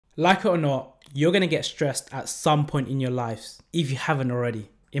Like it or not, you're going to get stressed at some point in your lives, if you haven't already.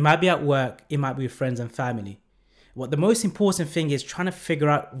 It might be at work, it might be with friends and family. What the most important thing is trying to figure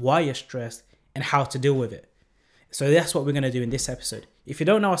out why you're stressed and how to deal with it. So that's what we're going to do in this episode. If you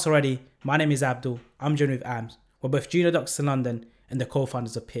don't know us already, my name is Abdul, I'm joined with Ams. We're both junior doctors in London and the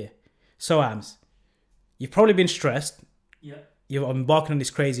co-founders of Peerr. So Ams, you've probably been stressed. Yeah. You're embarking on this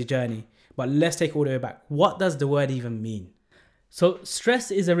crazy journey, but let's take it all the way back. What does the word even mean? So stress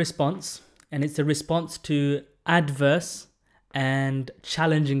is a response, and it's a response to adverse and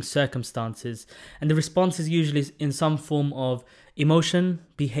challenging circumstances. And the response is usually in some form of emotion,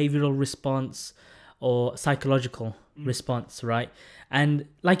 behavioral response, or psychological response, right? And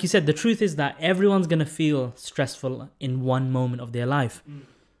like you said, the truth is that everyone's going to feel stressful in one moment of their life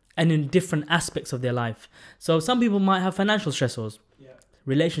and in different aspects of their life. So some people might have financial stressors,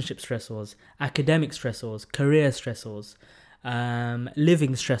 relationship stressors, academic stressors, career stressors,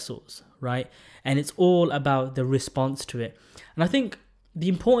 living stressors, right? And it's all about the response to it. And I think the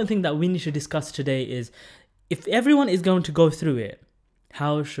important thing that we need to discuss today is, if everyone is going to go through it,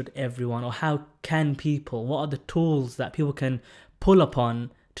 how should everyone, or how can people, what are the tools that people can pull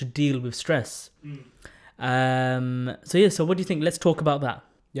upon to deal with stress? So what do you think? Let's talk about that.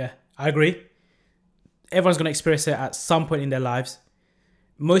 Yeah, I agree. Everyone's going to experience it at some point in their lives.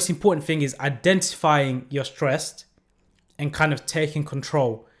 Most important thing is identifying you're stressed and kind of taking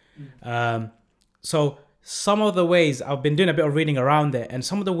control. So some of the ways, I've been doing a bit of reading around it, and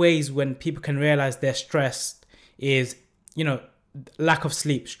some of the ways when people can realize they're stressed is, lack of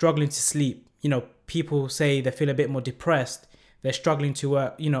sleep, struggling to sleep. People say they feel a bit more depressed. They're struggling to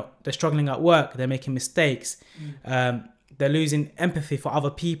work, they're struggling at work. They're making mistakes. They're losing empathy for other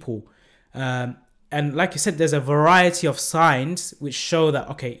people. And like you said, there's a variety of signs which show that,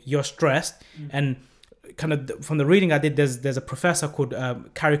 okay, you're stressed. And kind of from the reading I did, there's a professor called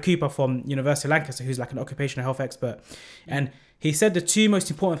Carrie Cooper from University of Lancaster, who's like an occupational health expert. And he said the two most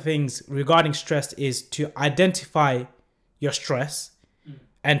important things regarding stress is to identify your stress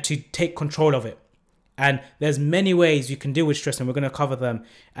and to take control of it. And there's many ways you can deal with stress, and we're going to cover them.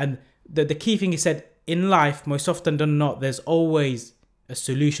 And the key thing he said, in life, most often than not, there's always a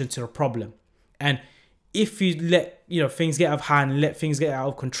solution to a problem. And if you let things get out of hand, let things get out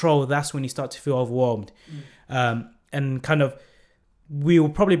of control, that's when you start to feel overwhelmed. And kind of, we will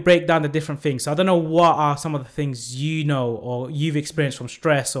probably break down the different things. So I don't know what are some of the things or you've experienced from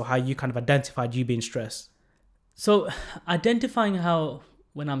stress, or how you kind of identified you being stressed. So identifying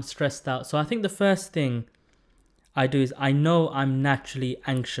when I'm stressed out. So I think the first thing I do is I know I'm naturally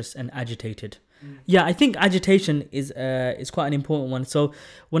anxious and agitated. Yeah, I think agitation is quite an important one. So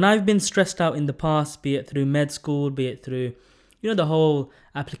when I've been stressed out in the past, be it through med school, be it through, the whole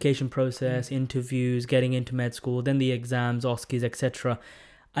application process, interviews, getting into med school, then the exams, OSCEs, etc.,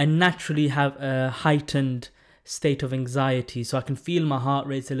 I naturally have a heightened state of anxiety. So I can feel my heart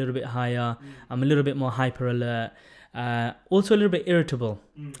rate's a little bit higher. I'm a little bit more hyper alert. Also a little bit irritable.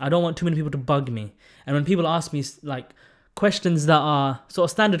 I don't want too many people to bug me. And when people ask me like questions that are sort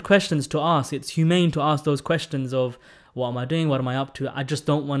of standard questions to ask, it's humane to ask those questions of, what am I doing? What am I up to? I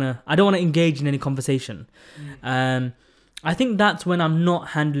don't want to engage in any conversation. I think that's when I'm not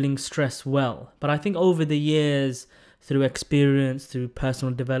handling stress well. But I think over the years, through experience, through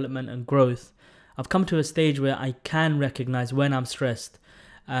personal development and growth, I've come to a stage where I can recognize when I'm stressed.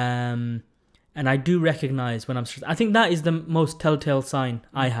 And I do recognize when I'm stressed. I think that is the most telltale sign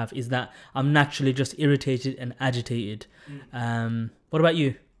I have, is that I'm naturally just irritated and agitated. What about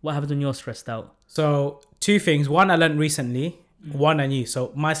you? What happens when you're stressed out? So two things. One, I learned recently. One, I knew.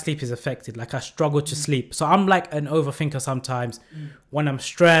 So my sleep is affected. Like, I struggle to sleep. So I'm like an overthinker sometimes. When I'm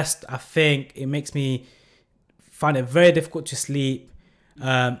stressed, I think it makes me find it very difficult to sleep.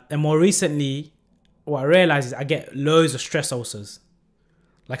 And more recently, what I realized is I get loads of stress ulcers.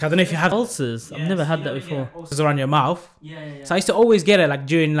 Like, I don't know if you have ulcers. I've never had that before. Ulcers around your mouth. So I used to always get it like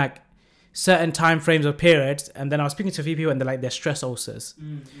during like certain time frames or periods, and then I was speaking to a few people and they're like, they're stress ulcers.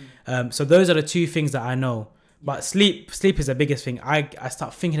 So those are the two things that I know. But sleep is the biggest thing. I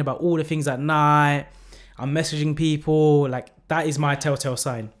start thinking about all the things at night. I'm messaging people. Like, that is my telltale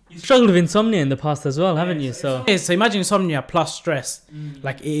sign. You struggled with insomnia in the past as well, haven't you? So imagine insomnia plus stress.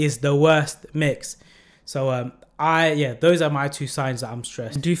 Like, it is the worst mix. So those are my two signs that I'm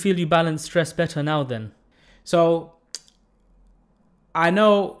stressed. Do you feel you balance stress better now then? So I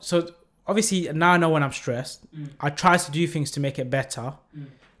know, obviously now I know when I'm stressed. I try to do things to make it better.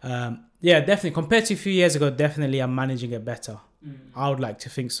 Definitely. Compared to a few years ago, definitely I'm managing it better. I would like to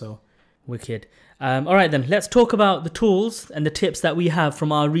think so. Wicked. All right, then let's talk about the tools and the tips that we have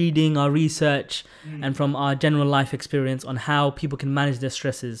from our reading, our research, and from our general life experience on how people can manage their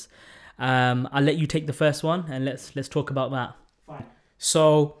stresses. I'll let you take the first one, and let's talk about that. Fine.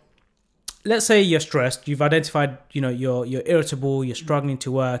 So, let's say you're stressed. You've identified, you're irritable. You're struggling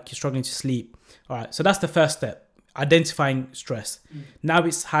to work. You're struggling to sleep. All right. So that's the first step: identifying stress. Now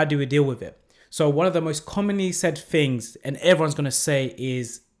it's how do we deal with it? So one of the most commonly said things, and everyone's going to say,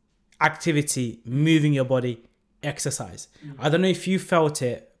 is activity, moving your body, exercise. I don't know if you felt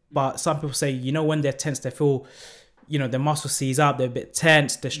it, but some people say, when they're tense, they feel, their muscles seize up, they're a bit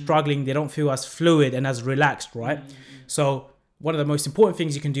tense, they're struggling, they don't feel as fluid and as relaxed, right? So one of the most important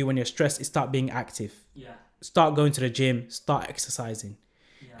things you can do when you're stressed is start being active. Yeah. Start going to the gym, start exercising.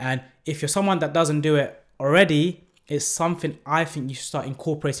 Yeah. And if you're someone that doesn't do it already, it's something I think you should start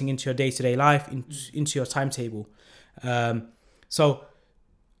incorporating into your day-to-day life, into your timetable. So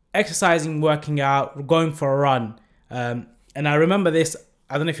exercising, working out, going for a run. And I remember this,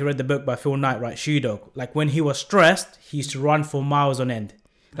 I don't know if you read the book by Phil Knight, right? Shoe Dog. Like when he was stressed, he used to run for miles on end.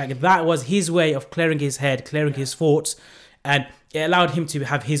 Like that was his way of clearing his head, clearing his thoughts, and it allowed him to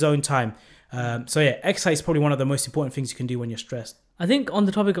have his own time. So yeah, exercise is probably one of the most important things you can do when you're stressed. I think on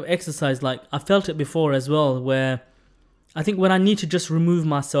the topic of exercise, like I felt it before as well, where I think when I need to just remove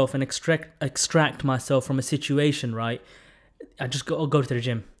myself and extract myself from a situation, right? I just go to the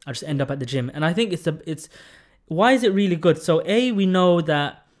gym. I just end up at the gym. And I think it's why is it really good? So we know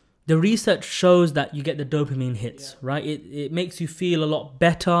that the research shows that you get the dopamine hits, right? It makes you feel a lot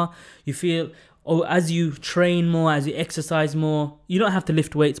better. You feel, as you train more, as you exercise more, you don't have to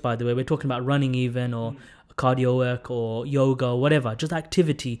lift weights, by the way. We're talking about running even, or cardio work, or yoga, or whatever, just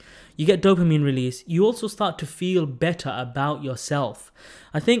activity. You get dopamine release. You also start to feel better about yourself.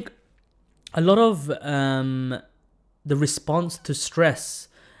 I think a lot of the response to stress,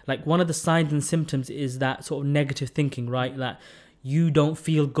 like one of the signs and symptoms is that sort of negative thinking, right? That you don't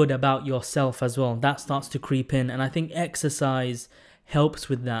feel good about yourself as well. That starts to creep in. And I think exercise helps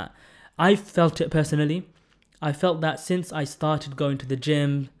with that. I felt it personally. I felt that since I started going to the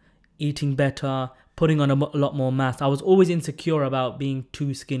gym, eating better, putting on a lot more mass, I was always insecure about being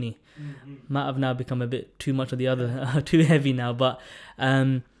too skinny. Might have now become a bit too much of the other, too heavy now. But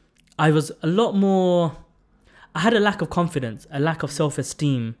I was a lot more... I had a lack of confidence, a lack of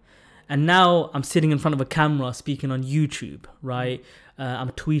self-esteem. And now I'm sitting in front of a camera speaking on YouTube, right? I'm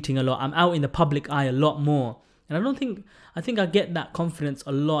tweeting a lot. I'm out in the public eye a lot more. And I think I get that confidence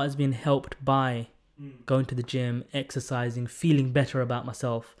a lot as being helped by going to the gym, exercising, feeling better about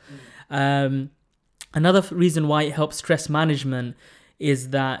myself. Another reason why it helps stress management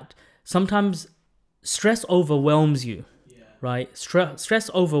is that sometimes stress overwhelms you. Right?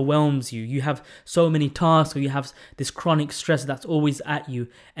 Stress overwhelms you. You have so many tasks, or you have this chronic stress that's always at you,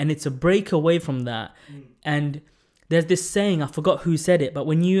 and it's a break away from that. And there's this saying, I forgot who said it, but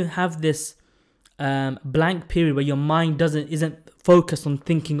when you have this blank period where your mind isn't focused on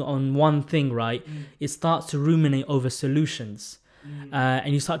thinking on one thing, right? It starts to ruminate over solutions.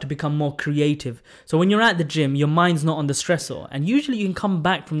 And you start to become more creative. So when you're at the gym, your mind's not on the stressor, and usually you can come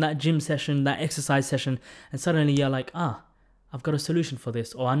back from that gym session, that exercise session, and suddenly you're like, I've got a solution for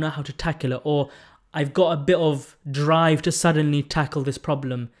this, or I know how to tackle it, or I've got a bit of drive to suddenly tackle this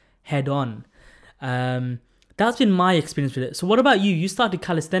problem head on. That's been my experience with it. So what about you? You started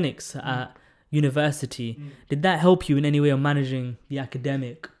calisthenics at university. Did that help you in any way of managing the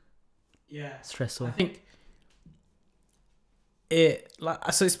academic stressor? I think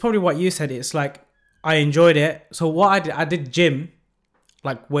so it's probably what you said. It's like I enjoyed it. So what I did gym,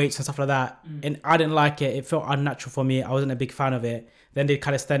 like weights and stuff like that, and I didn't like it. It felt unnatural for me. I wasn't a big fan of it. Then did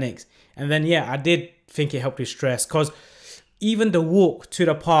calisthenics, and then I did think it helped with stress, because even the walk to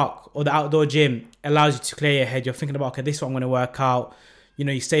the park or the outdoor gym allows you to clear your head. You're thinking about, okay, this is what I'm going to work out.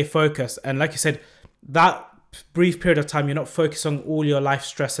 You stay focused, and like you said, that brief period of time, you're not focused on all your life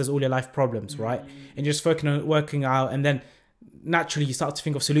stresses, all your life problems, right? And you're just focusing on working out, and then naturally you start to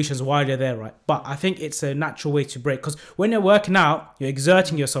think of solutions while you're there, right? But I think it's a natural way to break, because when you're working out, you're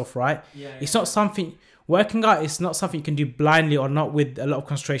exerting yourself, right? It's not something, working out is not something you can do blindly or not with a lot of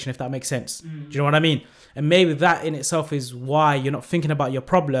concentration, if that makes sense. Do you know what I mean? And maybe that in itself is why you're not thinking about your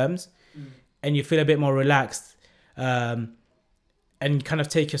problems, and you feel a bit more relaxed, and kind of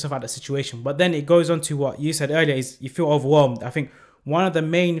take yourself out of the situation. But then it goes on to what you said earlier, is you feel overwhelmed. I think one of the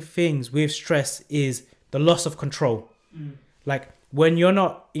main things with stress is the loss of control. Like when you're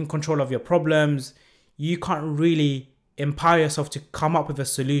not in control of your problems, you can't really empower yourself to come up with a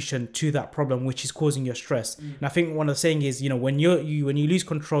solution to that problem which is causing your stress. And I think one of the saying is, when you lose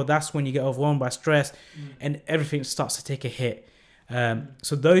control, that's when you get overwhelmed by stress, and everything starts to take a hit.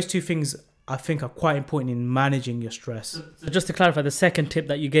 So those two things I think are quite important in managing your stress. So just to clarify, the second tip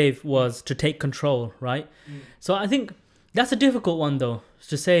that you gave was to take control, right? So I think that's a difficult one though,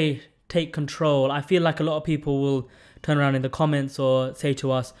 to say take control. I feel like a lot of people will turn around in the comments or say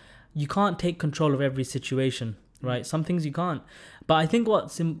to us, you can't take control of every situation, right? Some things you can't. But I think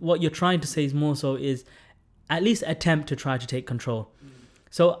what you're trying to say is more so is at least attempt to try to take control.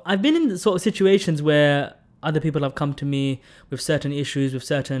 So I've been in the sort of situations where other people have come to me with certain issues, with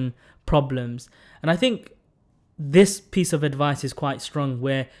certain problems. And I think this piece of advice is quite strong,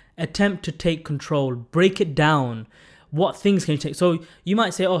 where attempt to take control, break it down. What things can you take? So you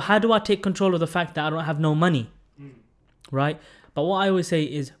might say, oh, how do I take control of the fact that I don't have no money? Right? But what I always say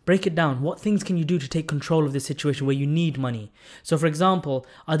is break it down. What things can you do to take control of this situation where you need money? So for example,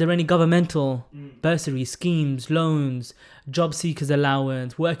 are there any governmental bursary schemes, loans, job seekers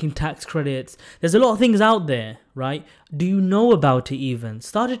allowance, working tax credits? There's a lot of things out there, right? Do you know about it even?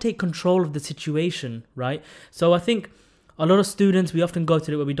 Start to take control of the situation, right? So I think a lot of students, we often go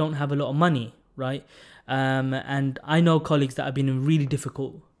to it where we don't have a lot of money, right? And I know colleagues that have been in really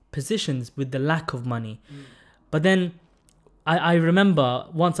difficult positions with the lack of money. But then I remember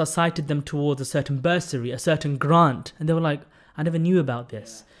once I cited them towards a certain bursary, a certain grant, and they were like, I never knew about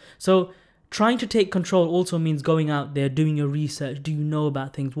this. So trying to take control also means going out there, doing your research. Do you know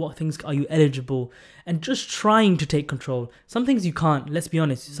about things? What things are you eligible? And just trying to take control. Some things you can't, let's be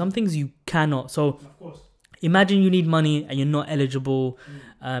honest. Some things you cannot. So imagine you need money and you're not eligible.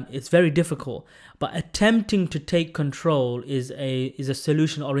 It's very difficult. But attempting to take control is a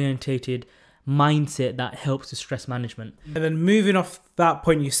solution-orientated mindset that helps with stress management. And then moving off that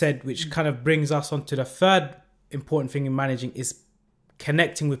point you said, which kind of brings us on to the third important thing in managing, is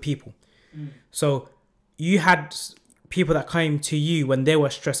connecting with people. So you had people that came to you when they were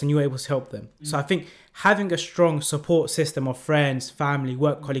stressed and you were able to help them. So I think having a strong support system of friends, family,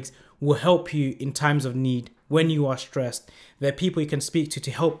 work colleagues will help you in times of need when you are stressed. There are people you can speak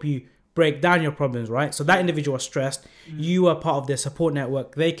to help you break down your problems, right? So that individual was stressed, you were part of their support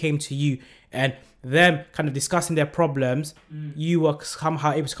network, they came to you, and them kind of discussing their problems, you were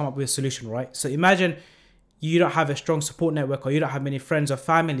somehow able to come up with a solution, right? So imagine you don't have a strong support network, or you don't have many friends or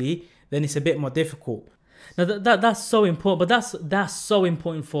family, then it's a bit more difficult. Now that's so important, but that's so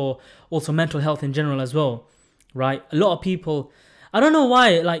important for also mental health in general as well, right? A lot of people, I don't know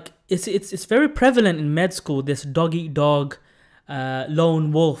why, like it's very prevalent in med school, this dog eat dog,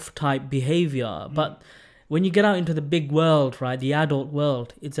 lone wolf type behavior. But when you get out into the big world, right, the adult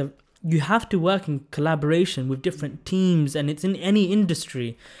world, you have to work in collaboration with different teams, and it's in any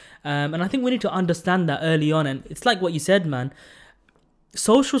industry. And I think we need to understand that early on. And it's like what you said, man.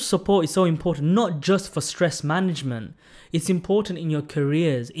 Social support is so important, not just for stress management. It's important in your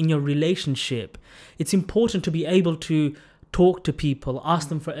careers, in your relationship. It's important to be able to talk to people, ask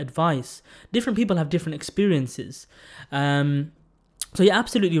them for advice. Different people have different experiences. So you're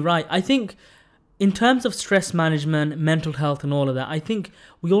absolutely right. I think in terms of stress management, mental health and all of that, I think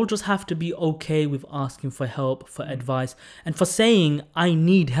we all just have to be okay with asking for help, for advice, and for saying, I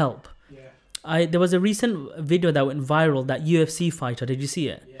need help. There was a recent video that went viral, that UFC fighter. Did you see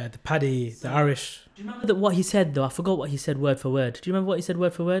it? Yeah, the Paddy, the Irish. Do you remember what he said though? I forgot what he said word for word. Do you remember what he said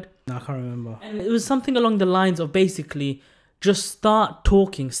word for word? No, I can't remember. And it was something along the lines of basically just start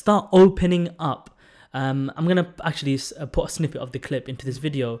talking, start opening up. I'm going to actually put a snippet of the clip into this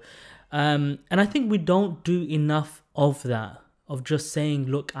video. And I think we don't do enough of that, of just saying,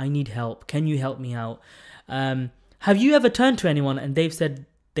 look, I need help. Can you help me out? Have you ever turned to anyone and they've said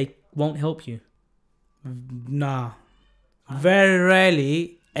they won't help you? Nah. Very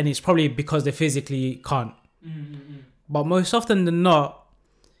rarely, and it's probably because they physically can't. But most often than not,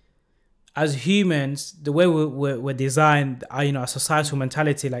 as humans, the way we're designed, our societal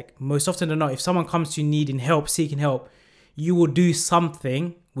mentality, like most often than not, if someone comes to you needing help, seeking help, you will do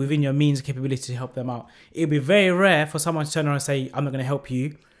something within your means and capability to help them out. It'll be very rare for someone to turn around and say, I'm not going to help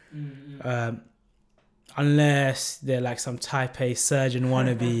you. Unless they're like some type A surgeon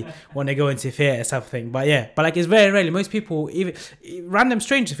wannabe, want to go into theatre or something. But like it's very rarely. Most people, even random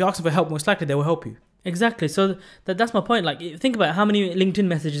strangers, if you ask them for help, most likely they will help you. Exactly. So that's my point. Like, think about it. How many LinkedIn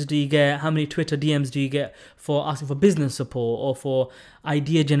messages do you get? How many Twitter DMs do you get for asking for business support or for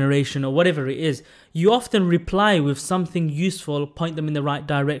idea generation or whatever it is? You often reply with something useful, point them in the right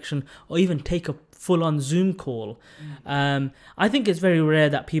direction, or even take a full-on Zoom call. I think it's very rare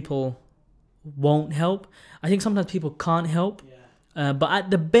that people won't help. I think sometimes people can't help. But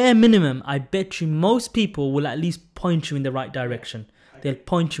at the bare minimum, I bet you most people will at least point you in the right direction. They'll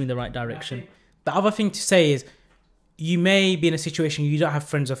point you in the right direction. The other thing to say is, you may be in a situation you don't have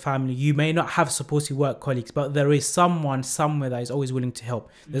friends or family, you may not have supportive work colleagues, but there is someone somewhere that is always willing to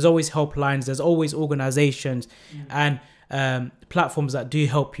help. There's always helplines, there's always organizations and platforms that do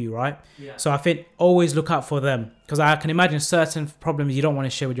help you, right? So I think always look out for them, because I can imagine certain problems you don't want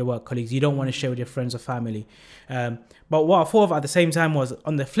to share with your work colleagues, you don't want to share with your friends or family. But what I thought of at the same time was,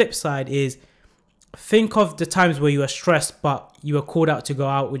 on the flip side is, think of the times where you were stressed but you were called out to go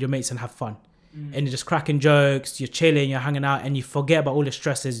out with your mates and have fun. And you're just cracking jokes, you're chilling, you're hanging out, and you forget about all the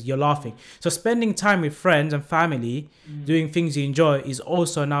stresses, you're laughing. So spending time with friends and family, doing things you enjoy, is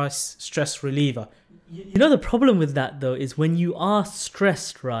also a nice stress reliever. You know, the problem with that though is when you are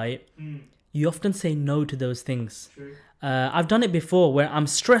stressed, right, you often say no to those things. I've done it before where I'm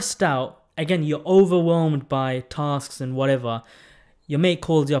stressed out. Again, you're overwhelmed by tasks and whatever. Your mate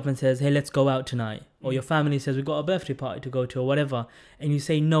calls you up and says, hey, let's go out tonight. Or your family says, we've got a birthday party to go to or whatever. And you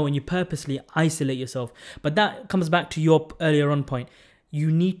say no, and you purposely isolate yourself. But that comes back to your earlier on point.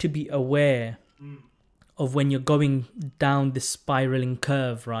 You need to be aware of when you're going down this spiraling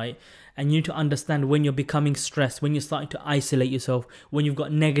curve, right? And you need to understand when you're becoming stressed, when you're starting to isolate yourself, when you've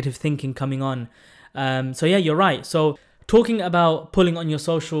got negative thinking coming on. So yeah, you're right. So talking about pulling on your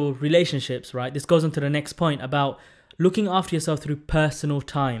social relationships, right? This goes on to the next point about looking after yourself through personal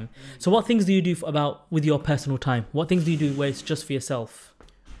time. So what things do you do with your personal time? What things do you do where it's just for yourself?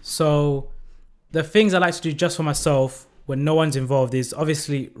 So the things I like to do just for myself when no one's involved is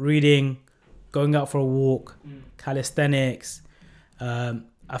obviously reading, going out for a walk, calisthenics.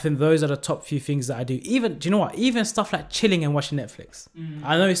 I think those are the top few things that I do. Even, do you know what? Even stuff like chilling and watching Netflix.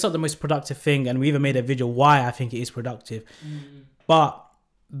 I know it's not the most productive thing, and we even made a video why I think it is productive. But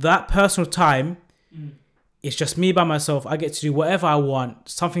that personal time, it's just me by myself. I get to do whatever I want,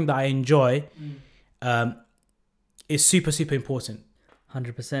 something that I enjoy, is super, super important.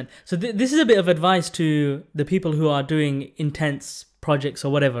 100%. So this is a bit of advice to the people who are doing intense projects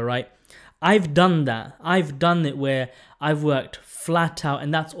or whatever, right? I've done that. I've done it where I've worked flat out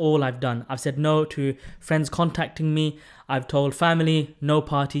and that's all I've done. I've said no to friends contacting me. I've told family, no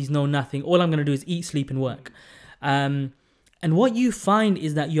parties, no nothing. All I'm going to do is eat, sleep and work. And what you find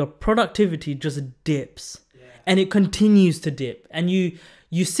is that your productivity just dips and it continues to dip. And you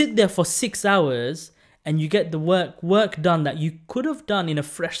sit there for 6 hours and you get the work done that you could have done in a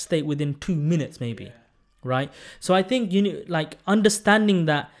fresh state within 2 minutes maybe, right? So I think, you know, like understanding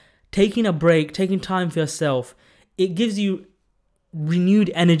that taking a break, taking time for yourself, it gives you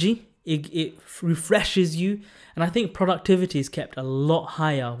renewed energy, it refreshes you. And I think productivity is kept a lot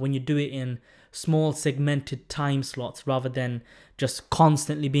higher when you do it in small segmented time slots rather than just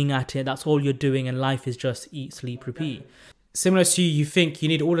constantly being at it. That's all you're doing and life is just eat, sleep, repeat. Similar to you think you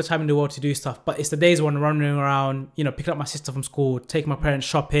need all the time in the world to do stuff, but it's the days when I'm running around, you know, picking up my sister from school, taking my parents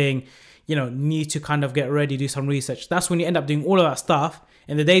shopping, you know, need to kind of get ready, do some research. That's when you end up doing all of that stuff.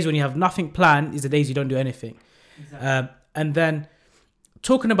 And the days when you have nothing planned is the days you don't do anything. Exactly. And then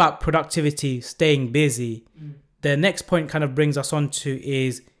talking about productivity, staying busy, the next point kind of brings us on to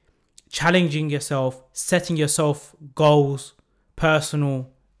is challenging yourself, setting yourself goals, personal.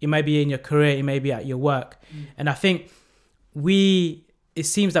 It may be in your career, it may be at your work. And I think it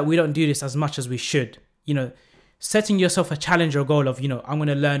seems that we don't do this as much as we should. You know, setting yourself a challenge or goal of, you know, I'm going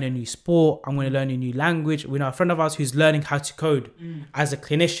to learn a new sport, I'm going to learn a new language. We know a friend of ours who's learning how to code as a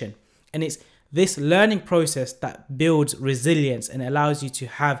clinician. And it's this learning process that builds resilience and allows you to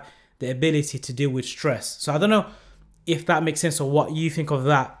have the ability to deal with stress. So I don't know if that makes sense or what you think of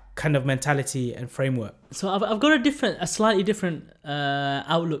that kind of mentality and framework. So I've got a slightly different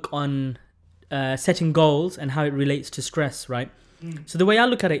outlook on setting goals and how it relates to stress, right? So the way I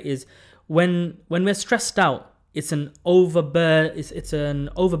look at it is when we're stressed out, it's an overburdening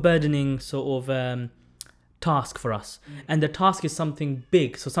sort of task for us. And the task is something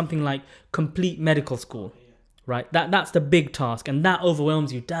big. So something like complete medical school, right? That's the big task. And that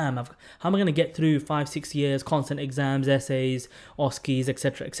overwhelms you. Damn, how am I going to get through 5-6 years, constant exams, essays, OSCEs,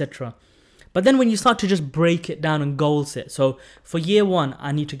 etc., etc. But then when you start to just break it down and goal set. So for year 1,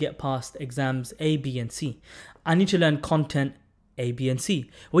 I need to get past exams A, B, and C. I need to learn content A, B, and C.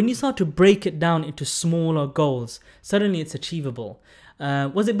 When you start to break it down into smaller goals, suddenly it's achievable.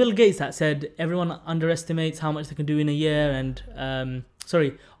 Was it Bill Gates that said everyone underestimates how much they can do in a year and,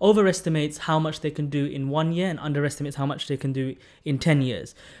 overestimates how much they can do in 1 year and underestimates how much they can do in 10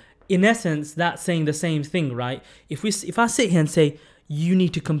 years. In essence, that's saying the same thing, right? If I sit here and say, you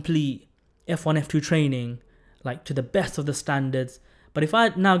need to complete F1, F2 training, like to the best of the standards, but if I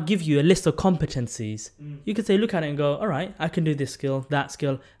now give you a list of competencies, you could say, look at it and go, all right, I can do this skill,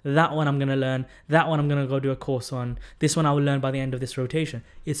 that one I'm going to learn, that one I'm going to go do a course on, this one I will learn by the end of this rotation.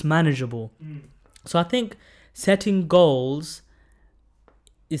 It's manageable. So I think setting goals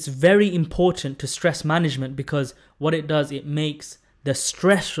is very important to stress management, because what it does, it makes the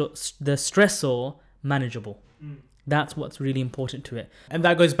stressor manageable. That's what's really important to it. And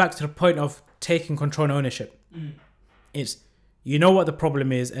that goes back to the point of taking control and ownership. It's, you know what the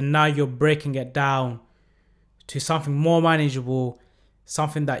problem is, and now you're breaking it down to something more manageable,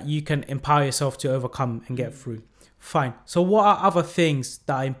 something that you can empower yourself to overcome and get through. Fine. So what are other things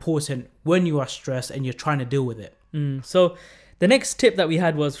that are important when you are stressed and you're trying to deal with it? So the next tip that we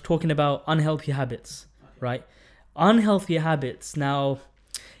had was talking about unhealthy habits, right? Unhealthy habits. Now,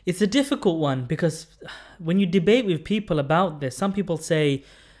 it's a difficult one, because when you debate with people about this, some people say,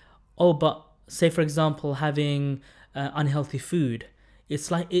 oh, but say, for example, having unhealthy food, it's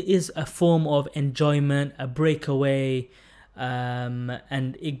like it is a form of enjoyment, a breakaway,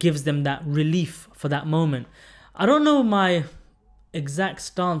 and it gives them that relief for that moment. I don't know my exact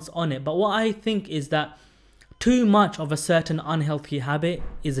stance on it, but what I think is that too much of a certain unhealthy habit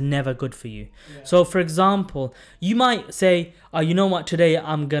is never good for you. So, for example, you might say, oh, you know what, today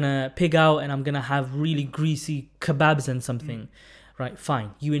I'm going to pig out and I'm going to have really greasy kebabs and something. Right,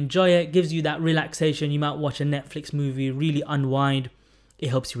 fine. You enjoy it, gives you that relaxation. You might watch a Netflix movie, really unwind. It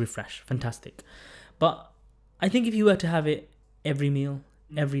helps you refresh. Fantastic. But I think if you were to have it every meal,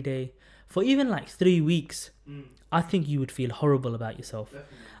 every day, for even like 3 weeks, I think you would feel horrible about yourself.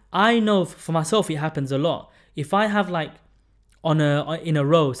 Definitely. I know for myself it happens a lot. If I have like in a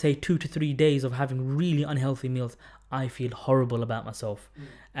row, say 2 to 3 days of having really unhealthy meals, I feel horrible about myself.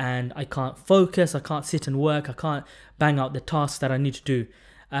 And I can't focus, I can't sit and work, I can't bang out the tasks that I need to do.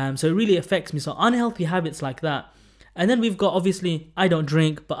 So it really affects me. So unhealthy habits like that. And then we've got, obviously, I don't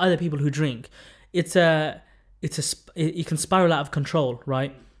drink, but other people who drink. It can spiral out of control,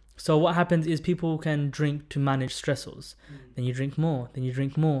 right? So what happens is people can drink to manage stressors. Then you drink more, then you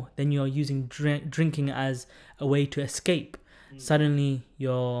drink more. Then you're using drinking as a way to escape. Suddenly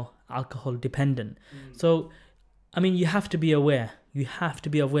you're alcohol dependent. So, I mean, you have to be aware. You have to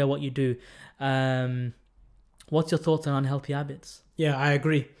be aware what you do. What's your thoughts on unhealthy habits? Yeah, I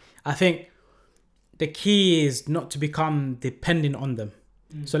agree. I think the key is not to become dependent on them.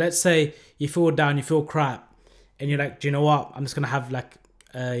 So let's say you feel down, you feel crap, and you're like, do you know what? I'm just going to have like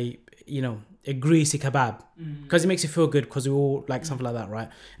a greasy kebab, because it makes you feel good, because we all like something like that, right?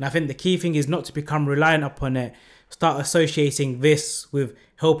 And I think the key thing is not to become reliant upon it. Start associating this with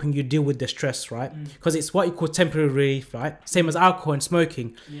helping you deal with the stress, right? Because it's what you call temporary relief, right? Same as alcohol and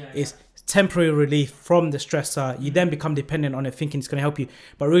smoking. It's temporary relief from the stressor. You then become dependent on it, thinking it's going to help you,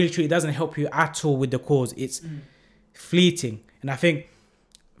 but really truly it doesn't help you at all with the cause. It's fleeting. And I think,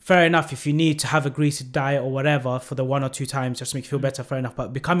 fair enough, if you need to have a greasy diet or whatever for the 1 or 2 times just to make you feel better, fair enough.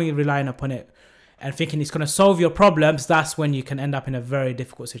 But becoming reliant upon it and thinking it's going to solve your problems, that's when you can end up in a very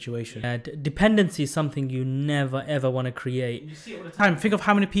difficult situation. Dependency is something you never ever want to create. You see it all the time. Think of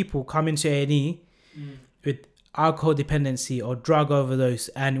how many people come into A&E with alcohol dependency or drug overdose,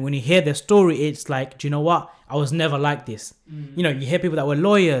 and when you hear their story, it's like, do you know what? I was never like this. You know, you hear people that were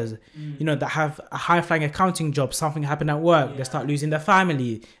lawyers, you know, that have a high-flying accounting job, something happened at work, they start losing their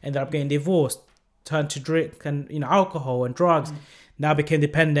family, ended up getting divorced, turned to drink and, you know, alcohol and drugs, now became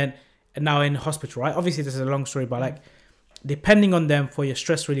dependent, and now in hospital, right? Obviously, this is a long story, but like, depending on them for your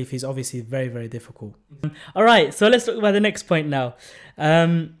stress relief is obviously very, very difficult. All right, so let's talk about the next point now.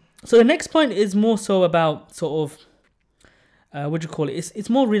 So the next point is more so about sort of, what do you call it? It's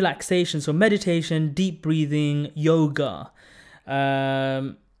more relaxation. So meditation, deep breathing, yoga.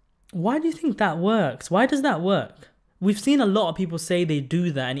 Why do you think that works? Why does that work? We've seen a lot of people say they do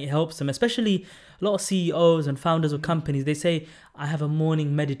that and it helps them, especially a lot of CEOs and founders of companies. They say, I have a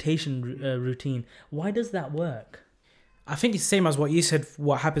morning meditation routine. Why does that work? I think it's the same as what you said,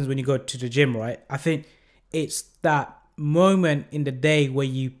 what happens when you go to the gym, right? I think it's that moment in the day where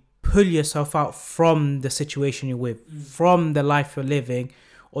you pull yourself out from the situation you're with, from the life you're living,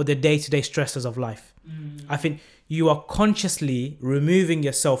 or the day-to-day stresses of life. I think you are consciously removing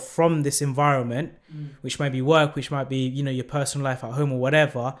yourself from this environment, which might be work, which might be, you know, your personal life at home or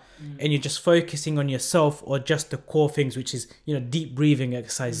whatever, and you're just focusing on yourself or just the core things, which is, you know, deep breathing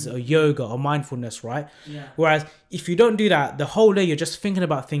exercises or yoga or mindfulness, right? Whereas if you don't do that, the whole day you're just thinking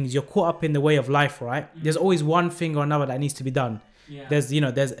about things, you're caught up in the way of life, right? There's always one thing or another that needs to be done. There's, you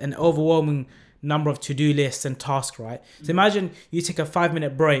know, there's an overwhelming number of to-do lists and tasks, right? So imagine you take a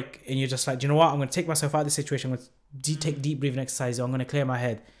 5-minute break and you're just like, do you know what? I'm going to take myself out of this situation. I'm going to take deep breathing exercises. I'm going to clear my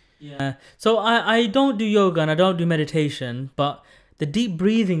head. So I don't do yoga and I don't do meditation, but the deep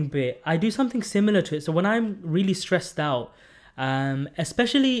breathing bit, I do something similar to it. So when I'm really stressed out,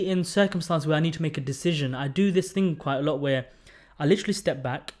 especially in circumstances where I need to make a decision, I do this thing quite a lot where I literally step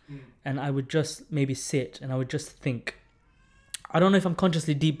back and I would just maybe sit and I would just think. I don't know if I'm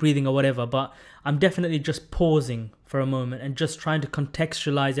consciously deep breathing or whatever, but I'm definitely just pausing for a moment and just trying to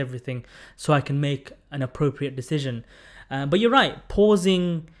contextualize everything so I can make an appropriate decision. But you're right,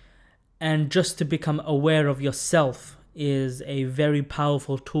 pausing and just to become aware of yourself is a very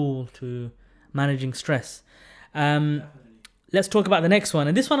powerful tool to managing stress. Let's talk about the next one.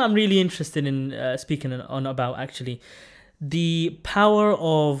 And this one I'm really interested in speaking on about, actually. The power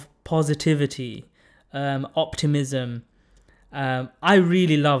of positivity, optimism. I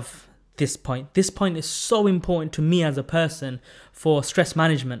really love this point. This point is so important to me as a person for stress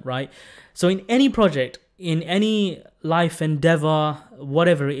management, right? So in any project, in any life endeavor,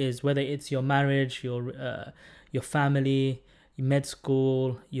 whatever it is, whether it's your marriage, your family, your med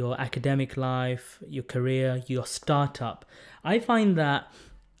school, your academic life, your career, your startup, I find that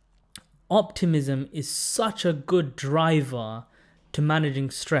optimism is such a good driver to managing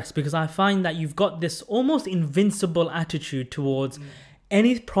stress, because I find that you've got this almost invincible attitude towards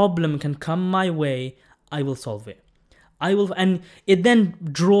any problem can come my way, I will solve it. And it then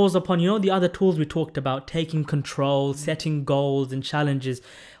draws upon, the other tools we talked about, taking control, setting goals and challenges.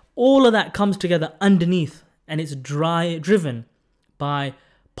 All of that comes together underneath, and it's driven by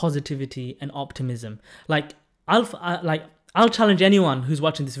positivity and optimism. I'll challenge anyone who's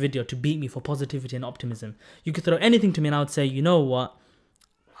watching this video to beat me for positivity and optimism. You could throw anything to me and I would say, you know what?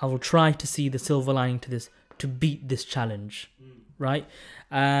 I will try to see the silver lining to this, to beat this challenge, right?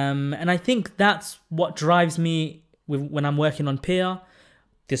 And I think that's what drives me when I'm working on Peerr,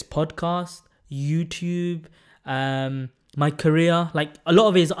 this podcast, YouTube, my career. Like, a lot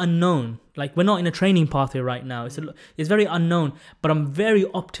of it is unknown. Like, we're not in a training pathway right now. It's very unknown, but I'm very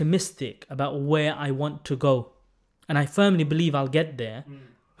optimistic about where I want to go. And I firmly believe I'll get there.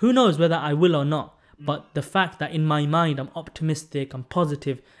 Who knows whether I will or not. But the fact that in my mind, I'm optimistic, I'm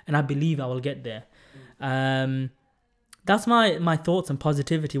positive, and I believe I will get there. That's my thoughts on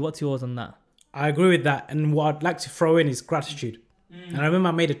positivity. What's yours on that? I agree with that. And what I'd like to throw in is gratitude. And I remember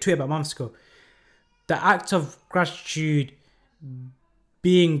I made a tweet about months ago. The act of gratitude,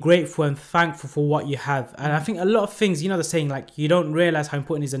 being grateful and thankful for what you have. And I think a lot of things, the saying, like, you don't realize how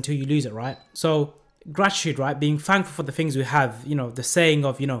important it is until you lose it, right? So gratitude, right? Being thankful for the things we have, the saying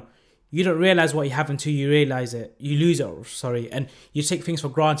of, you don't realize what you have until you realize it. You lose it, and you take things for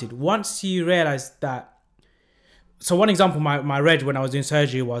granted. Once you realize that. So one example, my reg when I was doing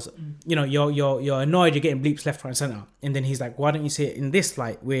surgery was, you're annoyed, you're getting bleeps left, right, and center. And then he's like, why don't you see it in this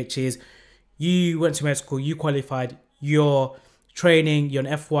light, which is you went to med school, you qualified, you're training, you're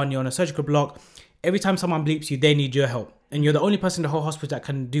an F1, you're on a surgical block. Every time someone bleeps you, they need your help. And you're the only person in the whole hospital that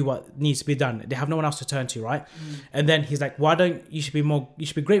can do what needs to be done. They have no one else to turn to, right? And then he's like, you should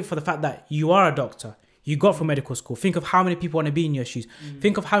be grateful for the fact that you are a doctor. You got from medical school. Think of how many people want to be in your shoes.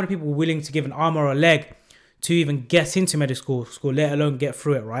 Think of how many people are willing to give an arm or a leg to even get into medical school, let alone get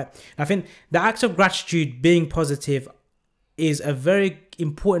through it, right? And I think the act of gratitude, being positive, is a very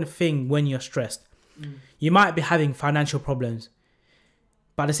important thing when you're stressed. You might be having financial problems,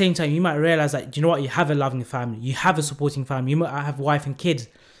 but at the same time, you might realize that, you have a loving family, you have a supporting family, you might have a wife and kids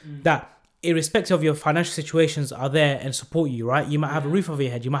that, irrespective of your financial situations, are there and support you, right? You might have a roof over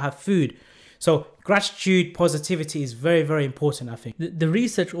your head, you might have food. So gratitude, positivity is very, very important, I think. The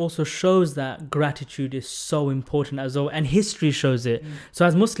research also shows that gratitude is so important as well, and history shows it. So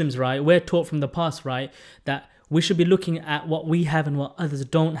as Muslims, right, we're taught from the past, right, that we should be looking at what we have and what others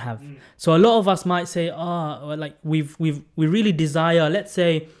don't have. So a lot of us might say, we really desire, let's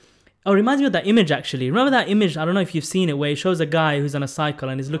say, it reminds me of that image, actually. Remember that image? I don't know if you've seen it, where it shows a guy who's on a cycle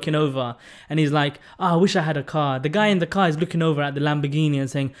and he's looking over and he's like, I wish I had a car. The guy in the car is looking over at the Lamborghini and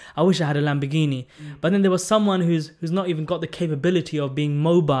saying, I wish I had a Lamborghini. But then there was someone who's not even got the capability of being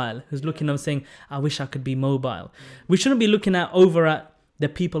mobile, who's looking over saying, I wish I could be mobile. We shouldn't be looking over at the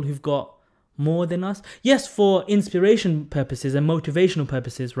people who've got more than us. Yes, for inspiration purposes and motivational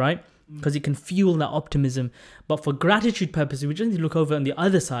purposes, right? Because it can fuel that optimism. But for gratitude purposes, we just need to look over on the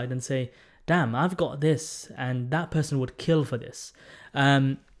other side and say, damn, I've got this and that person would kill for this.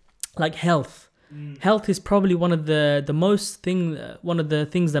 Like health. Health is probably one of the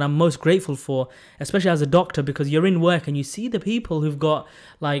things that I'm most grateful for, especially as a doctor, because you're in work and you see the people who've got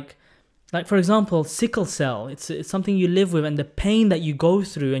like for example, sickle cell. It's something you live with, and the pain that you go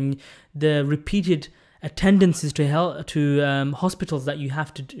through and the repeated attendances to hospitals that you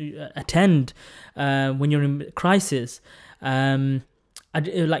have to attend when you're in crisis. Health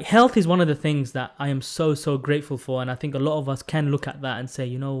is one of the things that I am so grateful for, and I think a lot of us can look at that and say,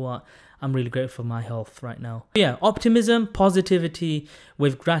 you know what, I'm really grateful for my health right now. Yeah, optimism, positivity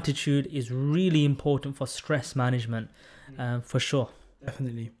with gratitude is really important for stress management. for sure.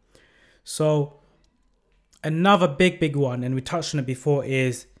 Definitely. So another big one, and we touched on it before,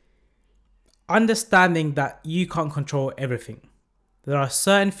 is understanding that you can't control everything. There are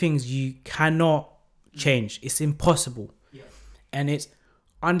certain things you cannot change. It's impossible. Yeah. And it's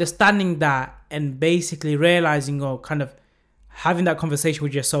understanding that and basically realizing, or kind of having that conversation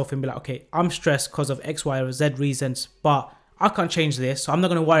with yourself and be like, okay, I'm stressed because of X, Y, or Z reasons, but I can't change this, so I'm not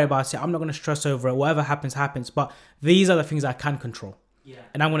going to worry about it. I'm not going to stress over it. Whatever happens, happens. But these are the things I can control. Yeah.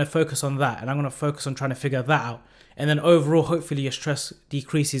 And I'm going to focus on that. And I'm going to focus on trying to figure that out. And then overall, hopefully your stress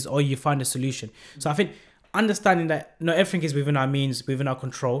decreases or you find a solution. So I think understanding that not everything is within our means, within our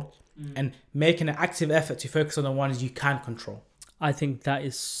control, and making an active effort to focus on the ones you can control. I think that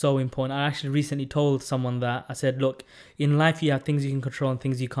is so important. I actually recently told someone that. I said, look, in life you have things you can control and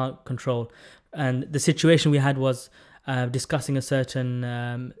things you can't control. And the situation we had was discussing a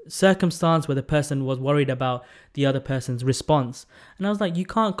certain circumstance where the person was worried about the other person's response. And I was like, you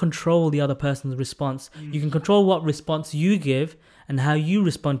can't control the other person's response. You can control what response you give and how you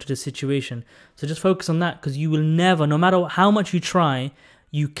respond to the situation. So just focus on that, because you will never, no matter how much you try,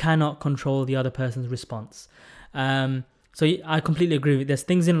 you cannot control the other person's response. So I completely agree with this.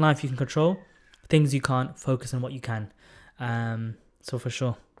 Things in life you can control, things you can't. Focus on what you can. So for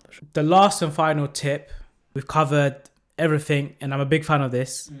sure. The last and final tip, we've covered everything, and I'm a big fan of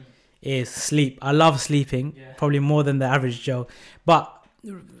this, is sleep. I love sleeping, probably more than the average Joe. But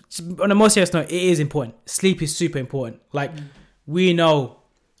on a more serious note, it is important. Sleep is super important. Like, we know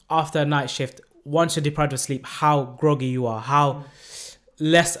after a night shift, once you're deprived of sleep, how groggy you are, how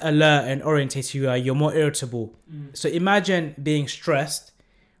less alert and orientated you are, you're more irritable. So imagine being stressed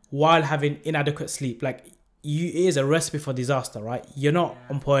while having inadequate sleep. Like, it is a recipe for disaster, right? You're not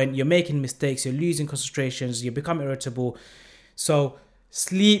on point, you're making mistakes, you're losing concentrations, you become irritable. So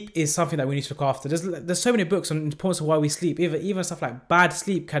sleep is something that we need to look after. There's so many books on the importance of why we sleep. Even stuff like bad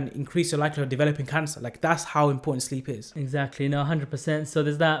sleep can increase your likelihood of developing cancer. Like, that's how important sleep is. Exactly, no, 100%. So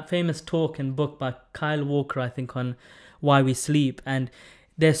there's that famous talk and book by Kyle Walker, I think, on why we sleep. And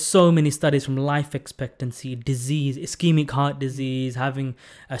there's so many studies from life expectancy, disease, ischemic heart disease, having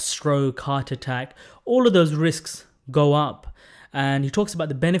a stroke, heart attack. All of those risks go up. And he talks about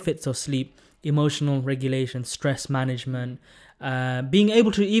the benefits of sleep, emotional regulation, stress management, being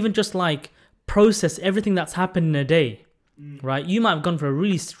able to even just like process everything that's happened in a day, right? You might have gone for a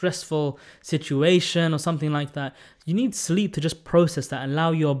really stressful situation or something like that. You need sleep to just process that,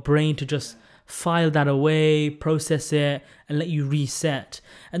 allow your brain to just file that away, process it, and let you reset.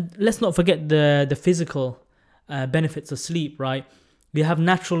 And let's not forget the physical benefits of sleep, right? We have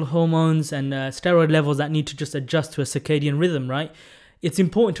natural hormones and steroid levels that need to just adjust to a circadian rhythm, right? It's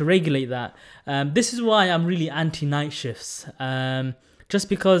important to regulate that. This is why I'm really anti-night shifts. Just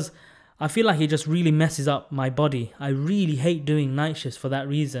because I feel like it just really messes up my body. I really hate doing night shifts for that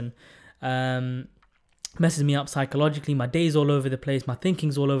reason. Messes me up psychologically. My day's all over the place. My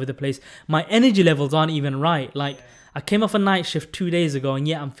thinking's all over the place. My energy levels aren't even right. Like, I came off a night shift 2 days ago, and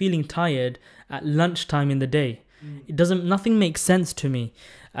yet I'm feeling tired at lunchtime in the day. Nothing makes sense to me.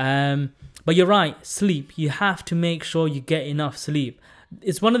 But you're right, sleep. You have to make sure you get enough sleep.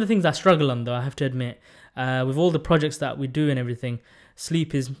 It's one of the things I struggle on, though, I have to admit. With all the projects that we do and everything,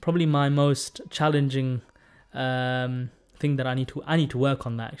 sleep is probably my most challenging thing that I need to work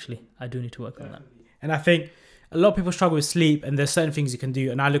on that, actually. I do need to work on that. And I think a lot of people struggle with sleep, and there's certain things you can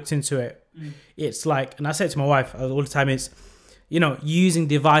do. And I looked into it. It's like, and I say it to my wife all the time, it's, using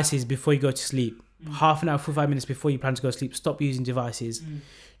devices before you go to sleep. Half an hour, 45 minutes before you plan to go to sleep, stop using devices.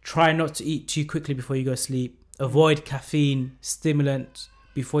 Try not to eat too quickly before you go to sleep. Avoid caffeine, stimulants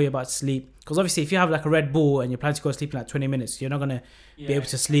before you're about to sleep. Because obviously, if you have like a Red Bull and you plan to go to sleep in like 20 minutes, you're not going to be able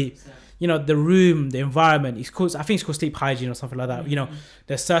to sleep. The room, the environment, I think it's called sleep hygiene or something like that.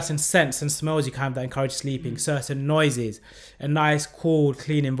 There's certain scents and smells you can have that encourage sleeping, certain noises, a nice, cool,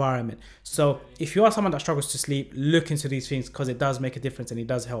 clean environment. So if you are someone that struggles to sleep, look into these things, because it does make a difference and it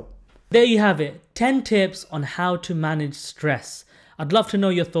does help. There you have it. 10 tips on how to manage stress. I'd love to know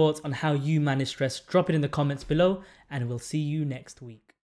your thoughts on how you manage stress. Drop it in the comments below, and we'll see you next week.